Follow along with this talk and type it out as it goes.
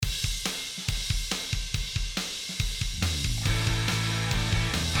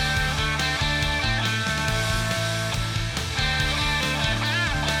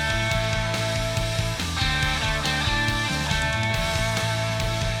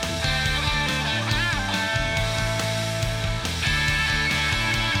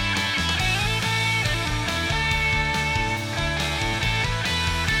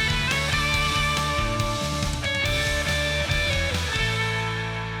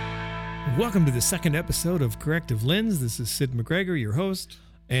Welcome to the second episode of Corrective Lens. This is Sid McGregor, your host.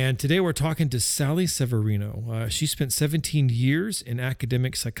 And today we're talking to Sally Severino. She spent 17 years in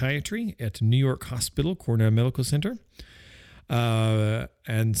academic psychiatry at New York Hospital, Cornell Medical Center.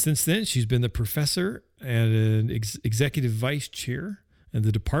 And since then, she's been the professor and an executive vice chair in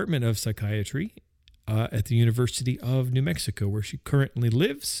the Department of Psychiatry at the University of New Mexico, where she currently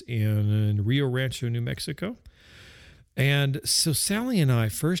lives in Rio Rancho, New Mexico. And so Sally and I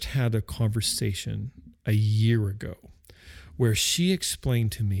first had a conversation a year ago where she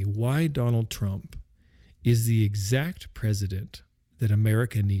explained to me why Donald Trump is the exact president that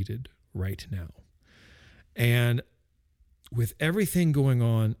America needed right now. And with everything going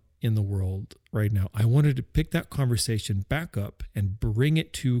on in the world right now, I wanted to pick that conversation back up and bring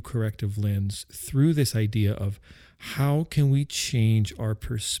it to Corrective Lens through this idea of how can we change our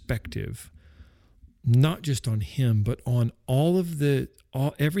perspective, not just on him, but on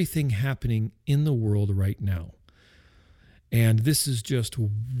everything happening in the world right now. And this is just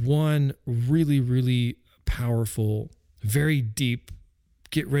one really, really powerful, very deep,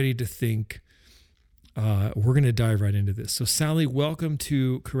 get ready to think. We're going to dive right into this. So Sally, welcome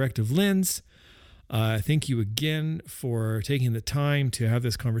to Corrective Lens. Thank you again for taking the time to have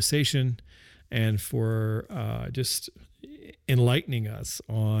this conversation and for just enlightening us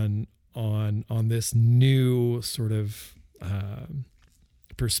on this new sort of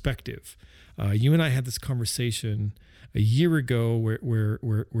perspective. You and I had this conversation a year ago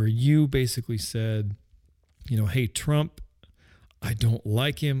where you basically said, hey, Trump, I don't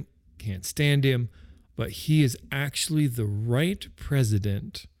like him, can't stand him, but he is actually the right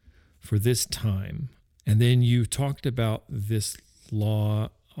president for this time. And then you talked about this law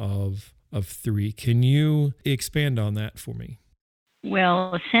of three. Can you expand on that for me?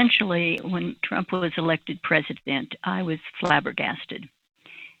 Well, essentially, when Trump was elected president, I was flabbergasted.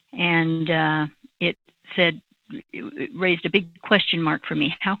 And it raised a big question mark for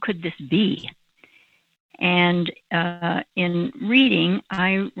me. How could this be? And in reading,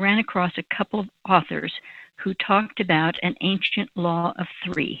 I ran across a couple of authors who talked about an ancient law of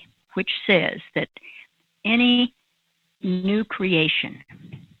three, which says that any new creation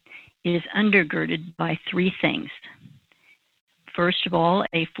is undergirded by three things. First of all,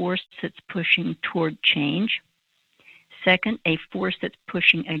 a force that's pushing toward change. Second, a force that's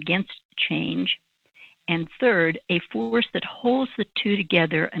pushing against change. And third, a force that holds the two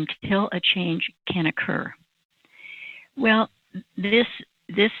together until a change can occur. Well, this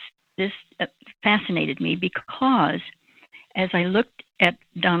fascinated me because as I looked at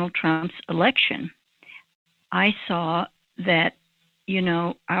Donald Trump's election, I saw that,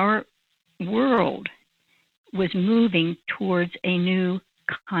 our world was moving towards a new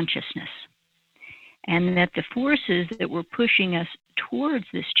consciousness, and that the forces that were pushing us towards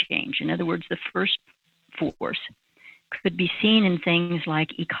this change, in other words, the first force, could be seen in things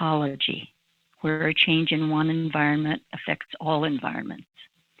like ecology, where a change in one environment affects all environments.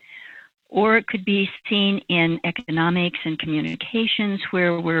 Or it could be seen in economics and communications,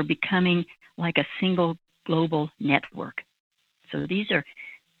 where we're becoming like a single global network. So these are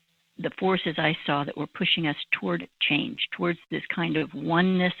the forces I saw that were pushing us toward change, towards this kind of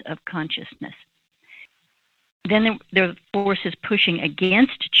oneness of consciousness. Then there are forces pushing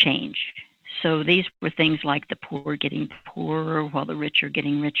against change. So these were things like the poor getting poorer while the rich are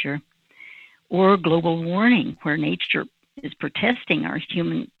getting richer, or global warming, where nature is protesting our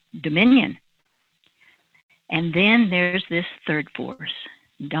human dominion. And then there's this third force,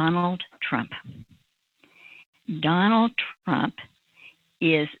 Donald Trump. Donald Trump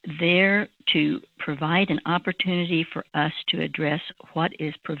is there to provide an opportunity for us to address what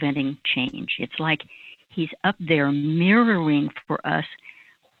is preventing change. It's like he's up there mirroring for us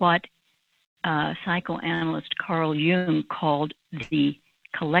what psychoanalyst Carl Jung called the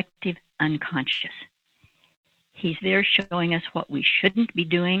collective unconscious. He's there showing us what we shouldn't be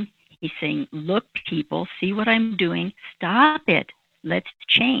doing. He's saying, look, people, see what I'm doing. Stop it. Let's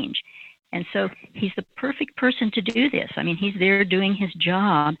change. And so he's the perfect person to do this. I mean, he's there doing his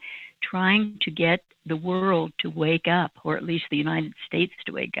job, trying to get the world to wake up, or at least the United States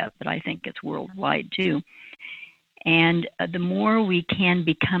to wake up, but I think it's worldwide too. And the more we can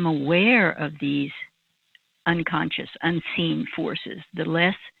become aware of these unconscious, unseen forces, the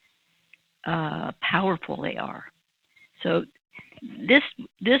less powerful they are. So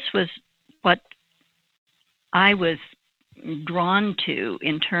this was what I was drawn to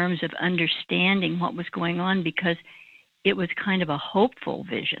in terms of understanding what was going on, because it was kind of a hopeful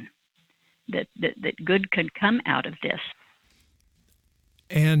vision that good could come out of this.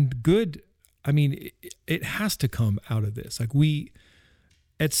 And good, I mean, it has to come out of this. Like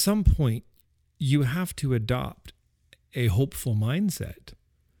at some point, you have to adopt a hopeful mindset.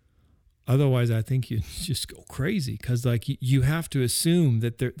 Otherwise, I think you just go crazy, because like you have to assume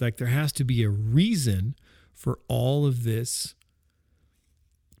that there has to be a reason for all of this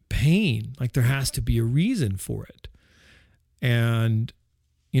pain. Like there has to be a reason for it. And,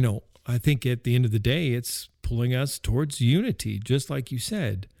 I think at the end of the day, it's pulling us towards unity, just like you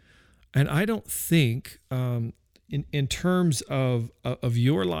said. And I don't think, in terms of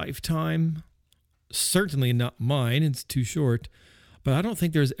your lifetime, certainly not mine, it's too short, but I don't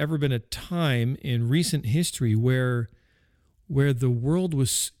think there's ever been a time in recent history where the world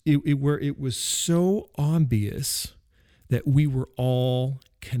was, where it was so obvious that we were all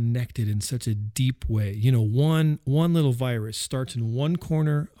connected in such a deep way. One little virus starts in one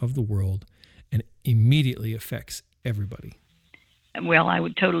corner of the world and immediately affects everybody. Well, I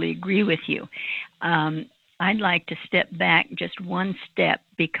would totally agree with you. I'd like to step back just one step,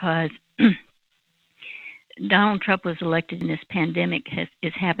 because Donald Trump was elected and this pandemic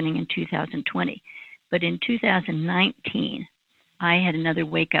is happening in 2020. But in 2019, I had another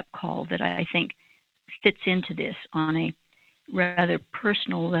wake-up call that I think fits into this on a rather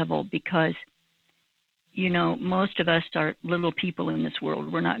personal level, because, most of us are little people in this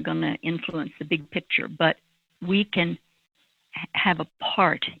world. We're not going to influence the big picture, but we can have a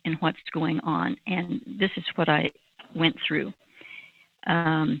part in what's going on. And this is what I went through.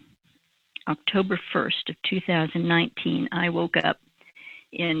 October 1st of 2019, I woke up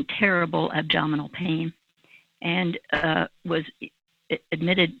in terrible abdominal pain and was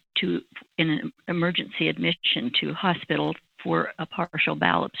admitted in an emergency admission to hospital for a partial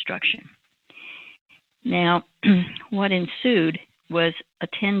bowel obstruction. Now, what ensued was a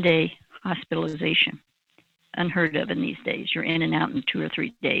 10-day hospitalization. Unheard of in these days. You're in and out in 2 or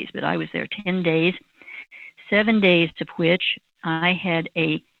 3 days, but I was there 10 days, 7 days of which I had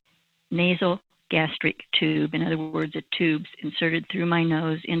a nasal gastric tube, in other words, a tube inserted through my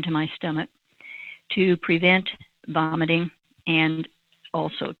nose into my stomach to prevent vomiting and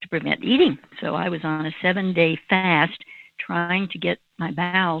also to prevent eating. So I was on a 7-day fast trying to get my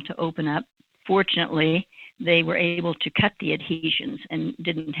bowel to open up. Fortunately, they were able to cut the adhesions and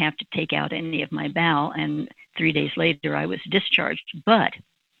didn't have to take out any of my bowel. And 3 days later, I was discharged. But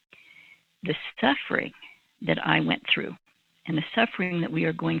the suffering that I went through and the suffering that we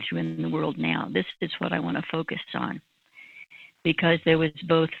are going through in the world now, this is what I want to focus on. Because there was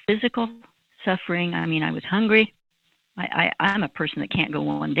both physical suffering. I mean, I was hungry. I'm a person that can't go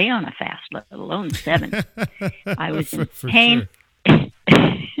 1 day on a fast, let alone 7. I was in pain. Sure.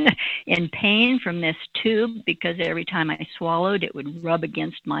 In pain from this tube, because every time I swallowed, it would rub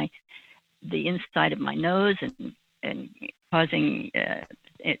against the inside of my nose and causing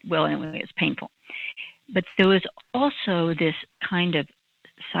it was painful. But there was also this kind of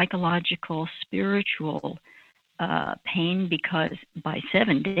psychological, spiritual pain, because by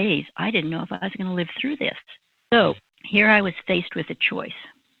 7 days I didn't know if I was going to live through this. So here I was faced with a choice.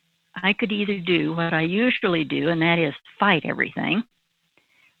 I could either do what I usually do, and that is fight everything,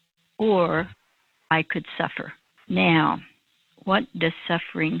 or I could suffer. Now, what does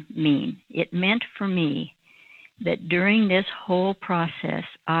suffering mean? It meant for me that during this whole process,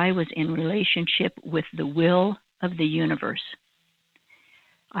 I was in relationship with the will of the universe.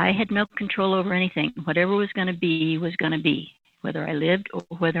 I had no control over anything. Whatever was going to be, whether I lived or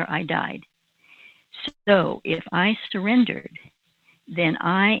whether I died. So if I surrendered, then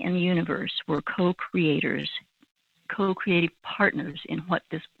I and the universe were co-creators, co-creative partners in what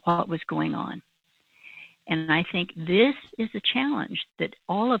was going on. And I think this is a challenge that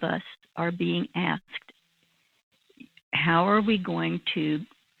all of us are being asked. How are we going to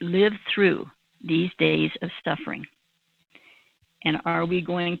live through these days of suffering? And are we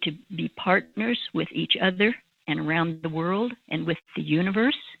going to be partners with each other and around the world and with the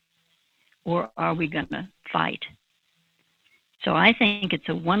universe? Or are we going to fight? So I think it's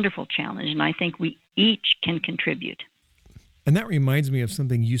a wonderful challenge, and I think we each can contribute. And that reminds me of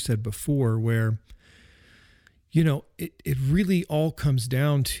something you said before where, it really all comes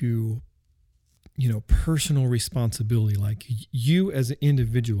down to, personal responsibility. Like you as an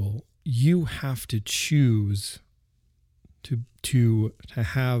individual, you have to choose to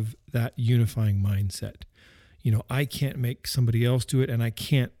have that unifying mindset. I can't make somebody else do it, and I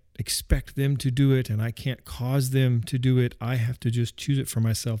can't expect them to do it, and I can't cause them to do it. I have to just choose it for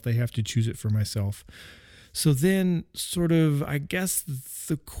myself. They have to choose it for myself. So then sort of, I guess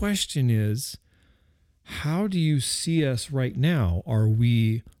the question is, how do you see us right now?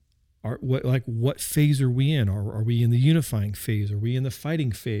 What phase are we in? Are we in the unifying phase? Are we in the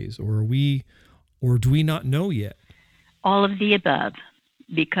fighting phase? Or do we not know yet? All of the above.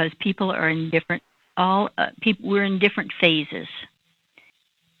 because people are in different, we're in different phases.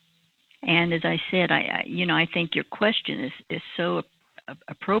 And as I said, I think your question is so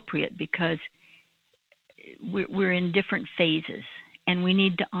appropriate because we're in different phases, and we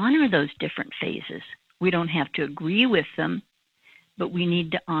need to honor those different phases. We don't have to agree with them, but we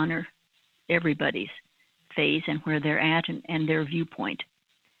need to honor everybody's phase and where they're at and their viewpoint,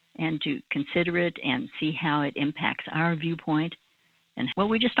 and to consider it and see how it impacts our viewpoint. And well,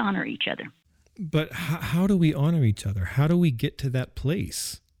 we just honor each other. But how do we honor each other? How do we get to that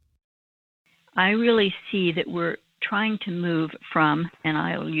place? I really see that we're trying to move from, and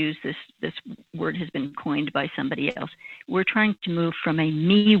I'll use this word has been coined by somebody else, we're trying to move from a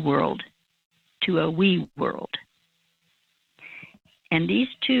me world to a we world. And these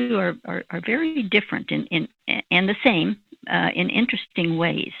two are very different and the same in interesting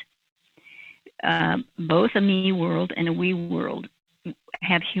ways. Both a me world and a we world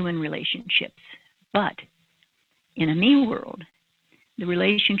have human relationships. But in a me world, the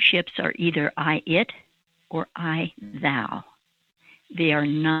relationships are either I-it or I-thou. They are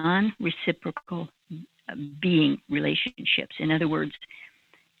non-reciprocal being relationships. In other words,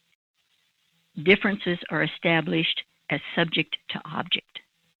 differences are established as subject to object.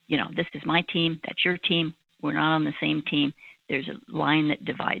 This is my team, that's your team, we're not on the same team. There's a line that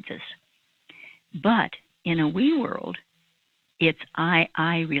divides us. But in a we world, it's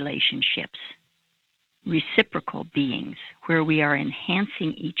I relationships, reciprocal beings, where we are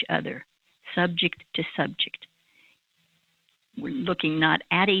enhancing each other, subject to subject. We're looking not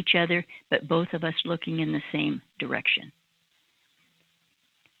at each other, but both of us looking in the same direction.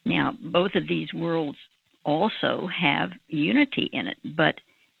 Now, both of these worlds also have unity in it, but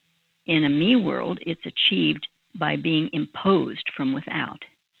in a me world, it's achieved by being imposed from without.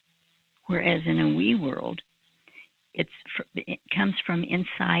 Whereas in a we world, it comes from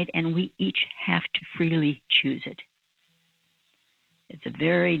inside, and we each have to freely choose it. It's a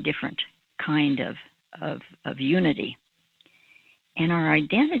very different kind of unity. And our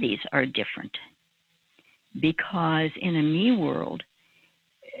identities are different because in a me world,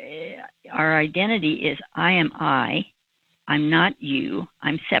 our identity is I am I'm not you,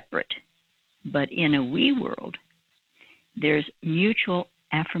 I'm separate. But in a we world, there's mutual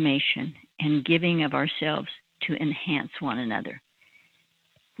affirmation and giving of ourselves to enhance one another.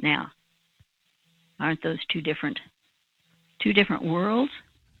 Now, aren't those two different worlds?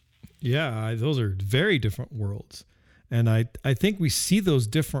 Yeah, those are very different worlds. And I think we see those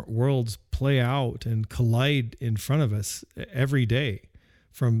different worlds play out and collide in front of us every day.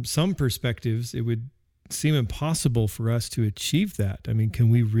 From some perspectives, it would seem impossible for us to achieve that. I mean, can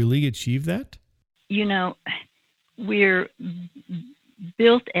we really achieve that? We're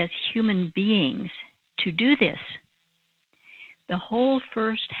built as human beings to do this. The whole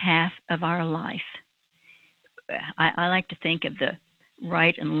first half of our life, I like to think of the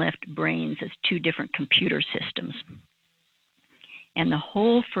right and left brains as two different computer systems. And the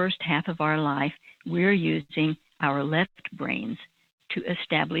whole first half of our life, we're using our left brains to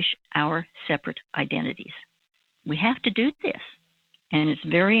establish our separate identities. We have to do this. And it's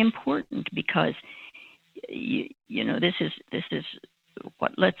very important because, this is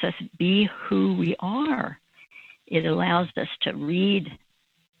what lets us be who we are. It allows us to read,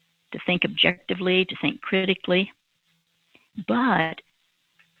 to think objectively, to think critically, but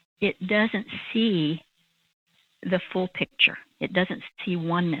it doesn't see the full picture. It doesn't see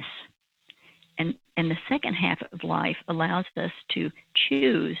oneness. And the second half of life allows us to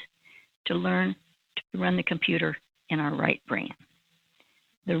choose to learn to run the computer in our right brain.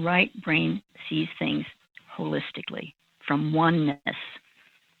 The right brain sees things holistically, from oneness.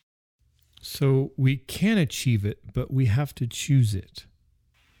 So we can achieve it, but we have to choose it.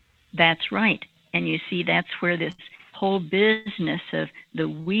 That's right. And you see, that's where this whole business of the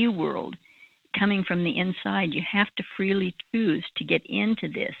we world, coming from the inside, you have to freely choose to get into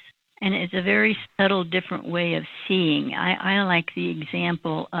this. And it's a very subtle, different way of seeing. I like the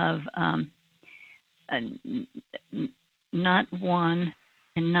example of not one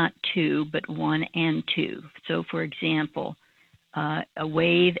and not two, but one and two. So, for example, a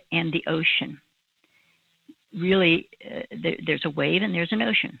wave and the ocean. Really, there's a wave and there's an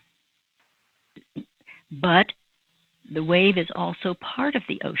ocean. But the wave is also part of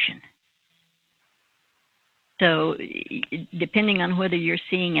the ocean. So, depending on whether you're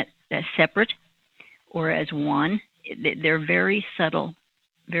seeing it as separate or as one, they're very subtle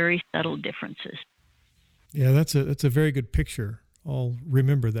differences. Yeah, that's a very good picture. I'll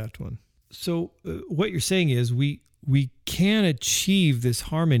remember that one. So what you're saying is we can achieve this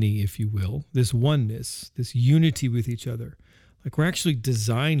harmony, if you will, this oneness, this unity with each other, Like we're actually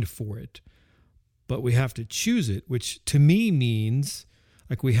designed for it, but we have to choose it, which to me means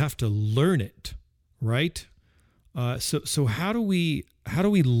like we have to learn it, right? So how do we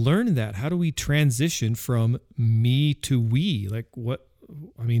learn that? How do we transition from me to we? Like what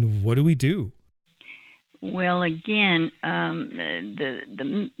do we do? Well, again,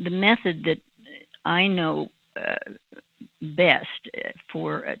 the method that I know best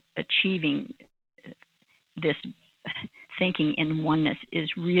for achieving this thinking in oneness is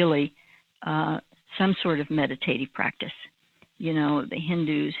really some sort of meditative practice. You know, the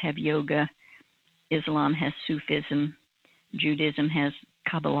Hindus have yoga, Islam has Sufism, Judaism has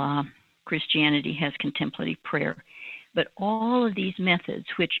Kabbalah, Christianity has contemplative prayer. But all of these methods,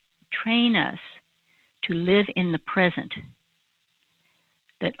 which train us to live in the present,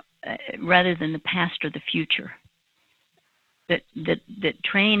 that rather than the past or the future, that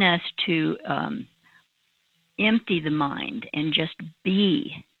train us to empty the mind and just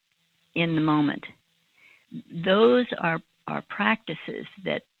be in the moment. Those are practices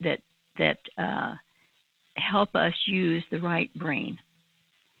that help us use the right brain.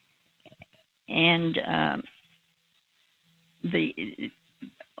 And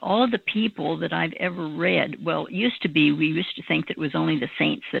all of the people that I've ever read, well, we used to think that it was only the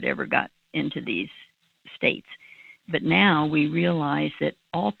saints that ever got into these states. But now we realize that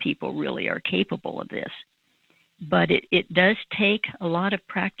all people really are capable of this. But it does take a lot of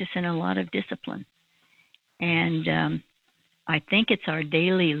practice and a lot of discipline. And I think it's our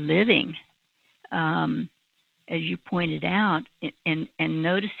daily living, as you pointed out, and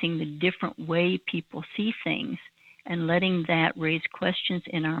noticing the different way people see things and letting that raise questions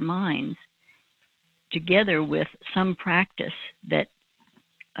in our minds, together with some practice that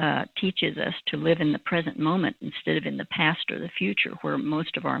teaches us to live in the present moment instead of in the past or the future, where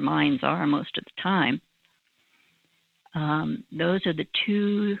most of our minds are most of the time. Those are the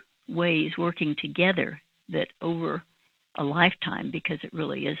two ways working together that over a lifetime, because it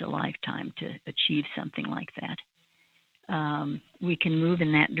really is a lifetime to achieve something like that, we can move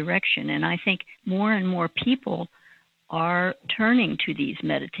in that direction. And I think more and more people are turning to these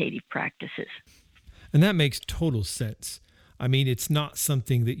meditative practices. And that makes total sense. I mean, it's not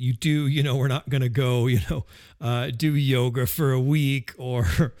something that you do, we're not going to go, do yoga for a week or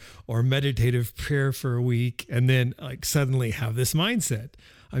meditative prayer for a week and then like suddenly have this mindset.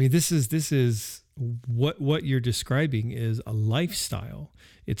 I mean, this is what you're describing is a lifestyle.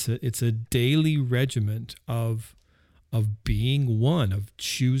 It's a daily regiment of being one, of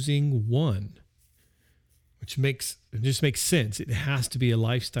choosing one, which just makes sense. It has to be a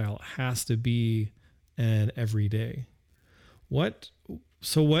lifestyle. It has to be an everyday. What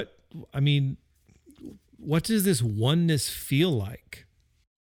does this oneness feel like?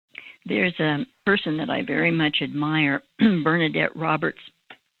 There's a person that I very much admire, Bernadette Roberts,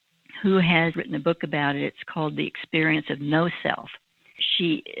 who has written a book about it. It's called The Experience of No Self.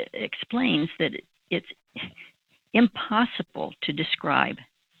 She explains that it's impossible to describe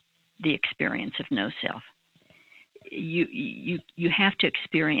the experience of no self. You have to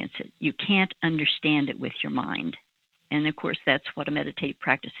experience it. You can't understand it with your mind. And of course, that's what a meditative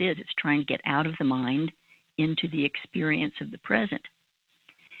practice is. It's trying to get out of the mind into the experience of the present.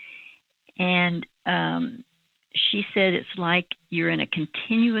 And she said it's like you're in a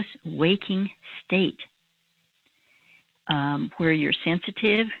continuous waking state where you're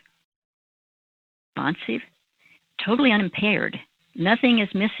sensitive, responsive, totally unimpaired. Nothing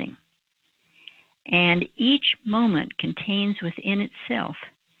is missing. And each moment contains within itself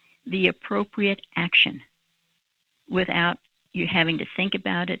the appropriate action without you having to think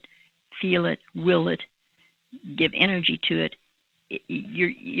about it, feel it, will it, give energy to it.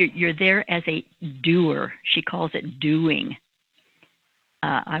 You're there as a doer. She calls it doing.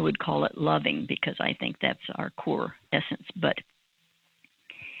 I would call it loving because I think that's our core essence. But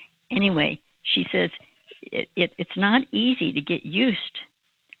anyway, she says it's not easy to get used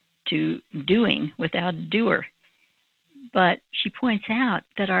to doing without a doer. But she points out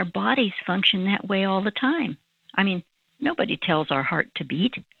that our bodies function that way all the time. I mean, nobody tells our heart to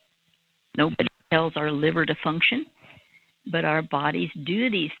beat. Nobody tells our liver to function. But our bodies do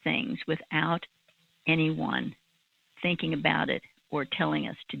these things without anyone thinking about it or telling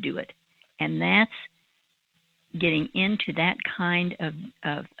us to do it. And that's getting into that kind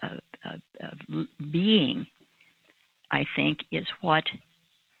of being, I think, is what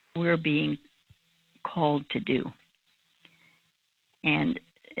we're being called to do. And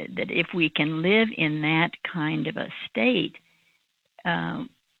that if we can live in that kind of a state,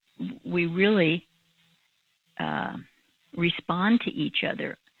 we really respond to each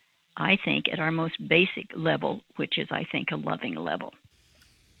other I think, at our most basic level, which is, I think, a loving level.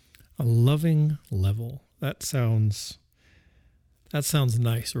 A loving level. That sounds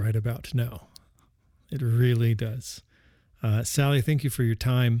nice right about now. It really does. Sally, thank you for your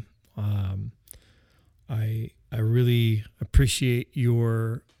time. I really appreciate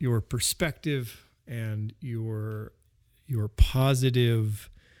your perspective and your positive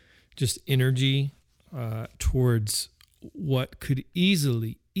just energy towards what could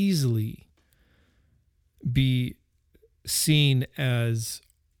easily be seen as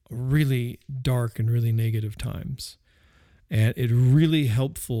really dark and really negative times. And it's really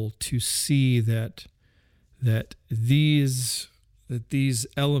helpful to see that these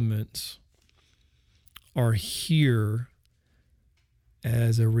elements are here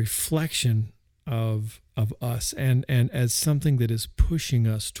as a reflection of us and as something that is pushing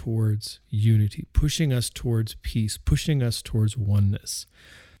us towards unity, pushing us towards peace, pushing us towards oneness.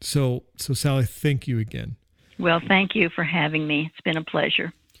 So Sally, thank you again. Well, thank you for having me. It's been a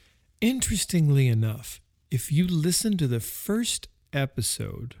pleasure. Interestingly enough, if you listen to the first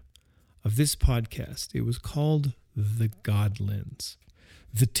episode of this podcast, it was called The God Lens.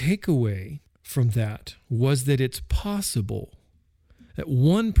 The takeaway from that was that it's possible that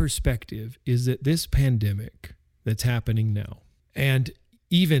one perspective is that this pandemic that's happening now, and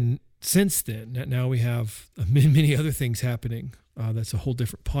even since then, now we have many other things happening. That's a whole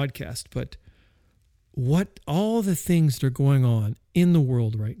different podcast. But what all the things that are going on in the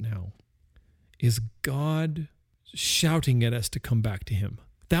world right now is God shouting at us to come back to Him.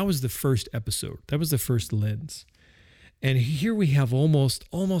 That was the first episode. That was the first lens. And here we have almost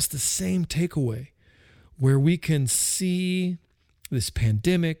the same takeaway, where we can see this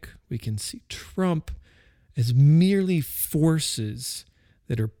pandemic, we can see Trump as merely forces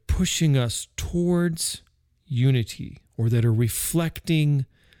that are pushing us towards unity, or that are reflecting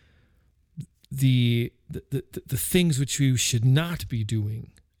the things which we should not be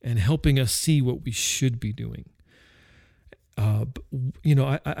doing and helping us see what we should be doing.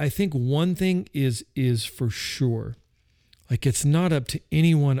 I think one thing is for sure, like, it's not up to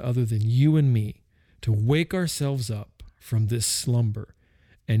anyone other than you and me to wake ourselves up from this slumber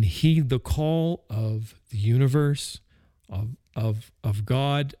and heed the call of the universe, of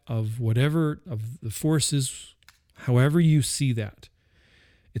God, of whatever, of the forces, however you see that.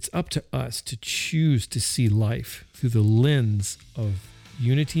 It's up to us to choose to see life through the lens of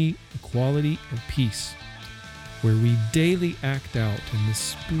unity, equality, and peace, where we daily act out in the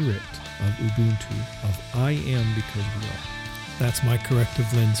spirit of Ubuntu, of I am because we are. That's my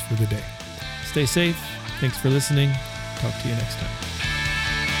corrective lens for the day. Stay safe. Thanks for listening. Talk to you next time.